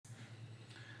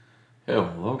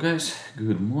Hello guys,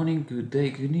 good morning, good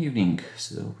day, good evening.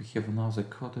 So we have another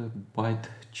Coderbyte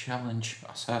challenge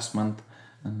assessment,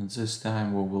 and this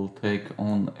time we will take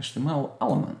on HTML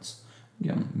elements.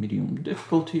 Again, medium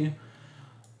difficulty,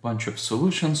 bunch of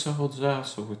solutions out there,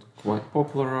 so it's quite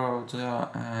popular out there.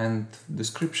 And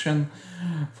description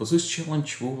for this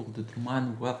challenge, we will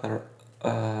determine whether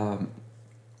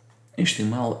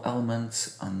HTML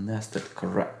elements are nested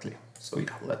correctly. So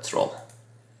yeah, let's roll.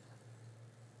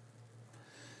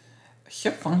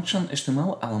 Have function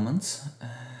HTML elements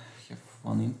have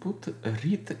one input, a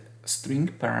read string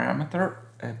parameter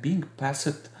being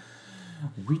passed,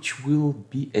 which will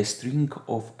be a string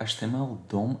of HTML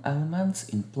DOM elements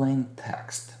in plain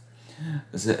text.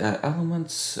 The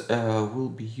elements will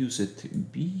be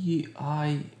used b,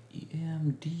 I,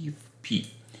 em, div, p.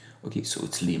 Okay, so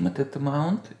it's limited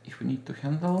amount if we need to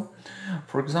handle.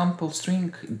 For example,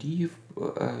 string div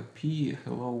p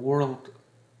hello world.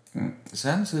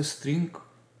 Then the string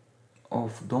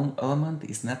of DOM element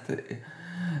is not then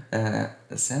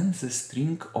the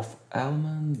string of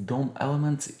DOM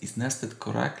elements is nested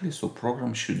correctly, so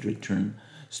program should return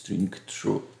string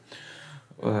true.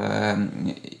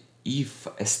 If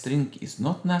a string is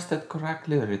not nested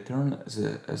correctly, return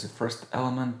the first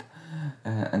element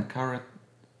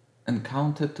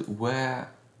encountered where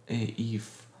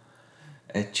if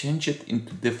a change it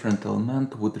into different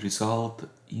element would result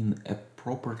in a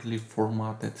properly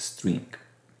formatted string.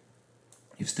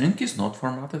 If string is not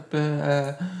formatted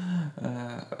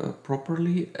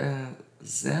properly,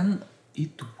 then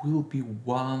it will be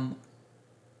one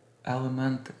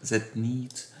element that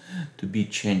needs to be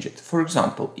changed. For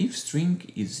example, if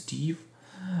string is div,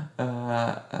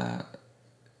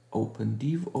 open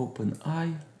div, open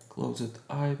I, close it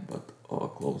I, but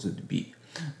close it B.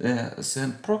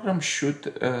 Then program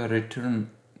should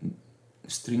return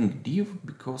string div,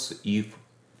 because if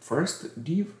first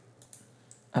div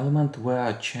element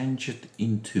were changed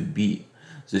into B,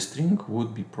 the string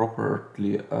would be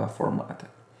properly formatted.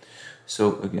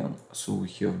 So again, so we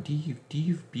have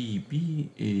div B, B,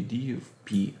 div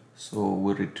P. So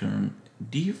we return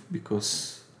div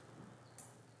because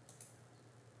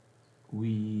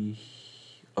we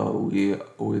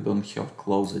don't have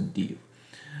closed div,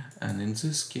 and in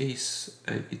this case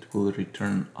it will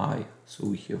return I. So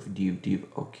we have div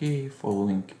okay,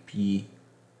 following P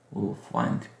we'll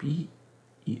find P,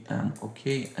 em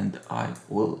okay, and I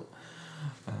will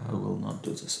not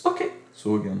do this. Okay,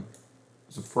 so again,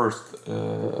 the first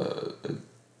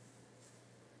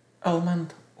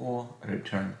element or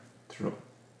return true.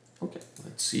 Okay,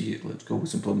 let's see, let's go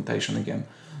with implementation again.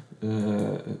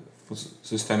 For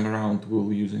this time around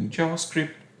we'll using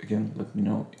JavaScript. Again, let me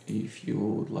know if you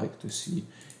would like to see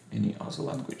any other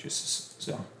languages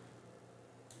there.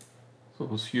 So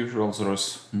as usual,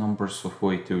 there's numbers of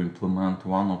ways to implement.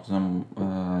 One of them,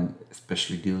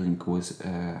 especially dealing with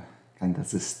kind of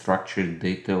the structured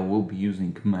data, we'll be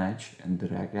using match and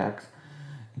regex.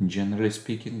 And generally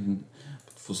speaking,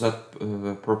 for that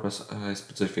purpose, I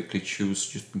specifically choose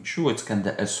just make sure it's kind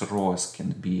of as raw as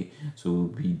can be. So we'll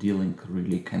be dealing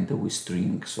really kind of with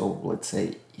string. So let's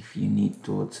say if you need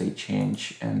to, let's say,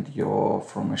 change and your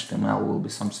from HTML will be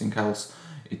something else,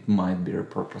 it might be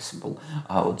repurposable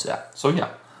out there. So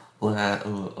yeah,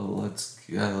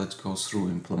 let's go through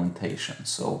implementation.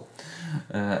 So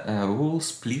we'll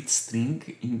split string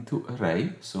into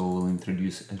array. So we'll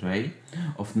introduce array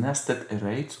of nested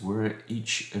arrays where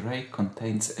each array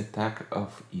contains a tag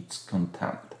of its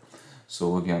content.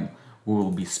 So again, we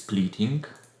will be splitting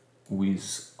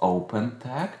with open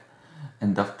tag,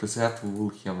 and after that we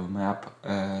will have a map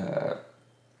that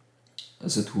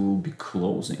we will be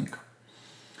closing.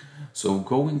 So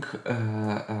going,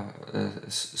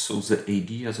 so the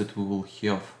idea that we will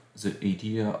have, the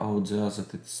idea out there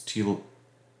that it's still,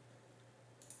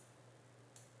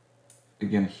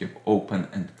 again, have open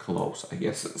and close. I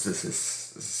guess this is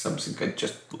something I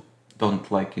just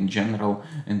don't like in general,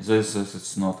 and this is,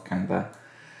 it's not kind of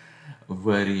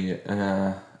very,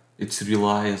 it's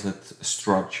relies that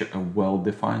structure well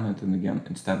defined, and again,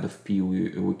 instead of P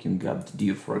we can get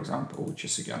div, for example, which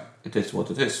is, again, it is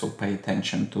what it is. So pay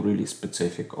attention to really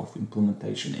specific of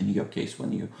implementation in your case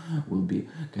when you will be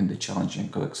kind of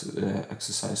challenging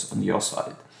exercise on your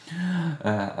side.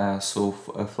 So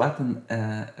flatten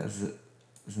the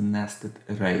nested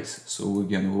arrays. So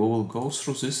again, we will go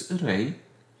through this array,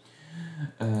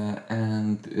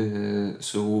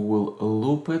 so we will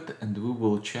loop it, and we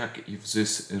will check if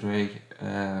this array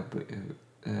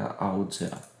out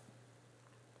there.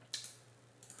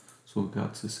 So we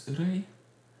got this array,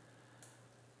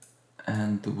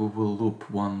 and we will loop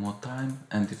one more time,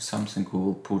 and if something, we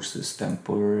will push this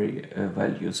temporary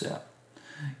value there.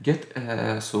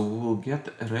 So we will get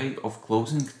array of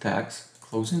closing tags,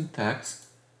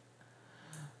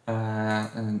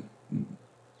 and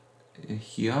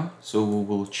here. So we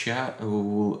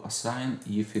will assign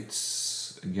if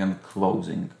it's again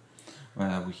closing. We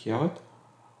have it.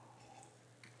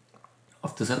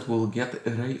 After that, we'll get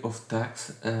array of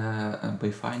tags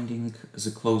by finding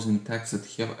the closing tags that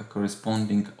have a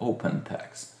corresponding open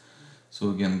tags. So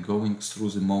again, going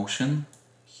through the motion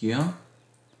here,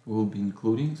 we'll be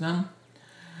including them.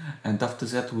 And after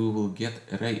that, we will get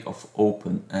array of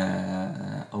opening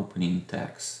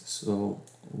tags. So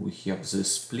we have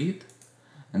this split,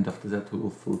 and after that, we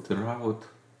will filter out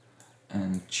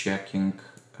and checking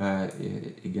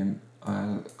again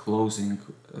closing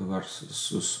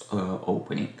versus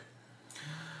opening.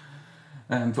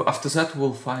 And after that,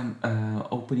 we'll find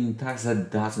opening tag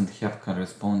that doesn't have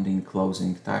corresponding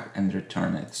closing tag and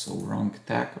return it. So wrong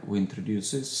tag, we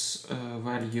introduce this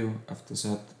value. After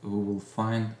that, we will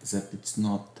find that it's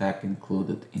not tag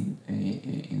included in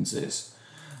this.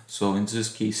 So in this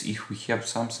case, if we have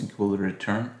something, we'll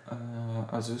return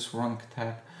as this wrong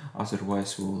tag.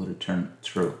 Otherwise, we will return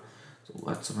true. So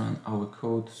let's run our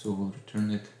code. So we'll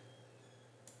return it.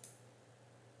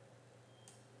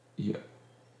 Yeah.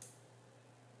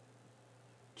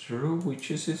 True,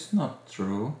 which is not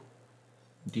true.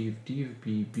 Div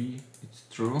bb, it's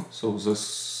true. So this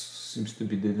seems to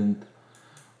be didn't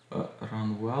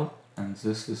run well, and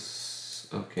this is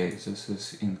okay. This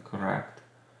is incorrect.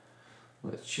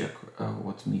 Let's check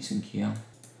what's missing here.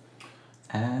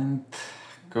 And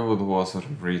code was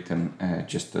written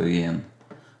just to again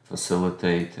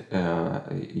facilitate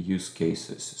use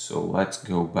cases. So let's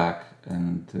go back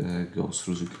and go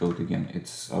through the code again.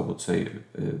 It's, I would say,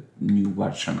 a new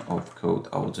version of code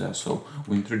out there. So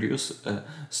we introduce a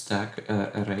stack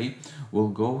array. We'll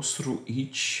go through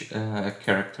each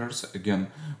characters.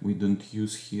 Again, we don't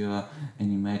use here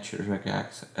any match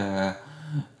regex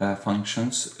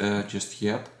functions just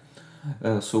yet.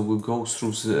 So we'll go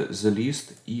through the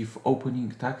list. If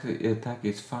opening tag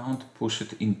is found, push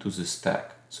it into the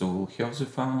stack. So we'll have the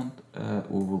found,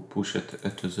 we will push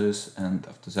it to this, and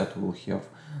after that we'll have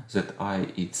that I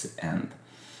its end.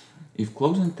 If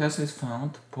closing tag is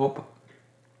found, pop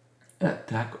a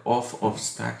tag off of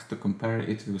stacks to compare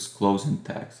it with closing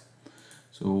tags.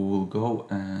 So we'll go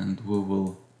and we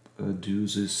will do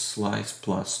this slice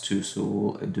 +2, so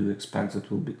we'll do expect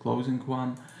that will be closing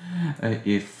one.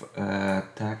 If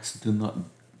tags do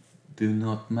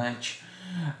not match,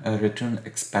 return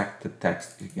expected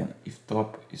text again. If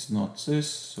top is not this,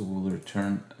 so we'll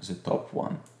return the top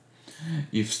one.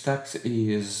 If stacks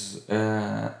is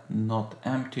not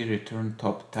empty, return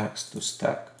top text to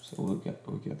stack. So we'll get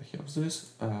have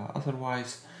this.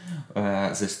 Otherwise,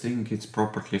 the string is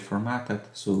properly formatted,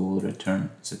 so we'll return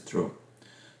the true.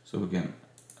 So again,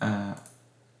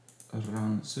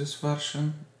 run this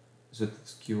version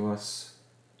that gives us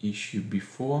issue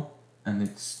before, and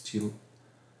it's still.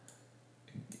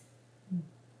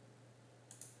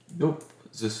 Yup,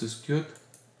 this is good.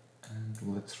 And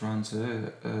let's run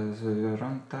the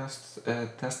run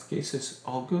test cases.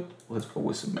 All good. Let's go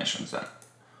with submissions then.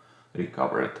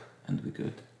 Recover it, and we're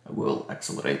good. I will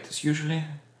accelerate as usually.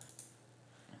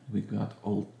 We got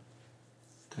all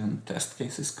 10 test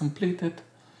cases completed.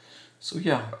 So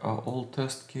yeah, all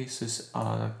test cases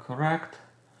are correct.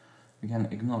 Again,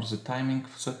 ignore the timing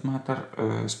for that matter,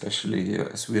 especially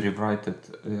as we rewrite it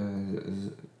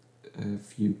a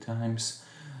few times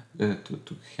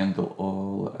to handle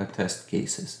all test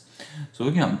cases. So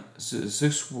again,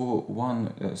 this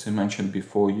one, as I mentioned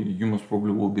before, you most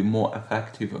probably will be more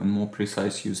effective and more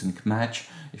precise using match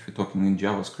if you're talking in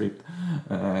JavaScript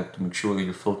to make sure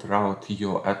you filter out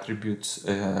your attributes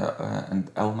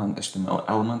and HTML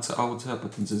elements out there.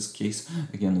 But in this case,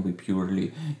 again, we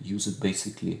purely use it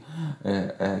basically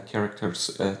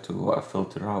characters to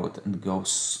filter out and go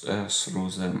through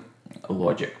the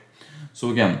logic.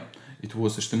 So again, it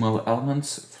was HTML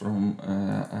elements from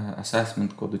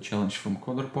assessment code challenge from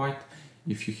Coderbyte.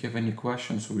 If you have any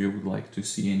questions or you would like to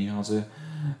see any other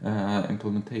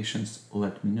implementations,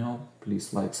 let me know.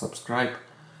 Please like, subscribe,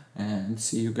 and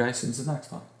see you guys in the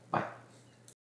next one.